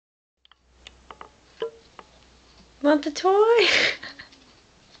Want the toy?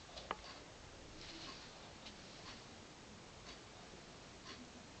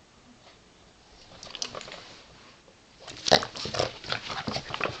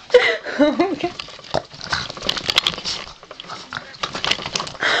 Oh my God.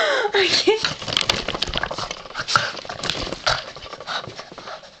 I can't.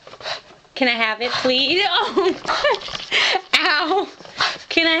 Can I have it, please? Oh. Ow.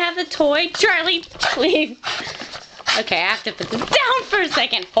 Can I have the toy? Charlie, please. Okay, I have to put this down for a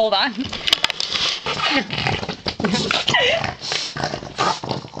second. Hold on.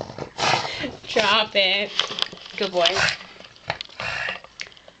 Drop it. Good boy.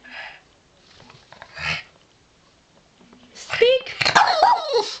 Speak.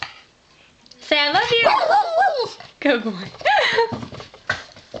 Say I love you. Good boy.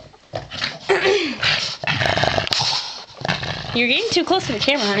 You're getting too close to the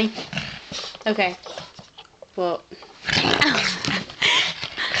camera, honey. Okay. Well.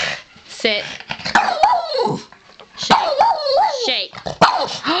 Sit. Shake. Shake.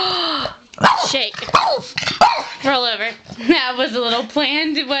 Shake. Roll over. That was a little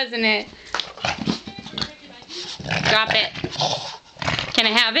planned, wasn't it? Drop it. Can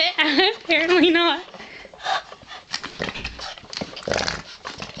I have it? Apparently not.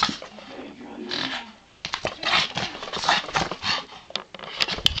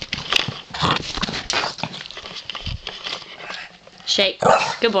 Shake.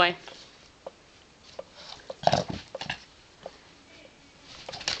 Good boy.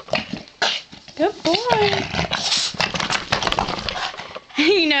 Good boy.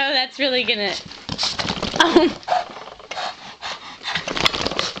 You know, that's really gonna... Oh.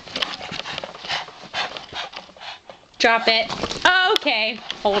 Drop it. Oh, okay.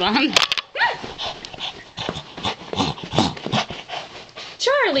 Hold on.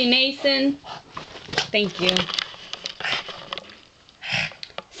 Charlie Mason. Thank you.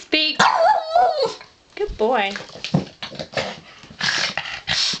 Speak. Good boy.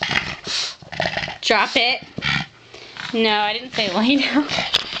 Drop it. No, I didn't say lay down.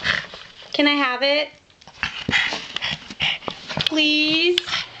 Can I have it? Please?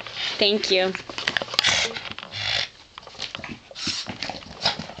 Thank you.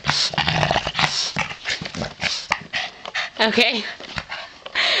 Okay.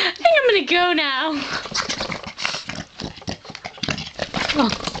 I think I'm gonna go now. Oh.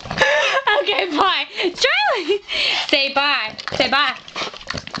 Okay, bye. Charlie! Say bye. Say bye.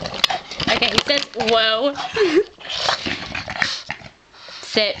 Okay, he says, whoa.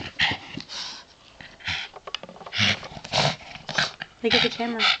 Sit. Look at the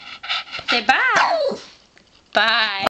camera. Say bye. Bye.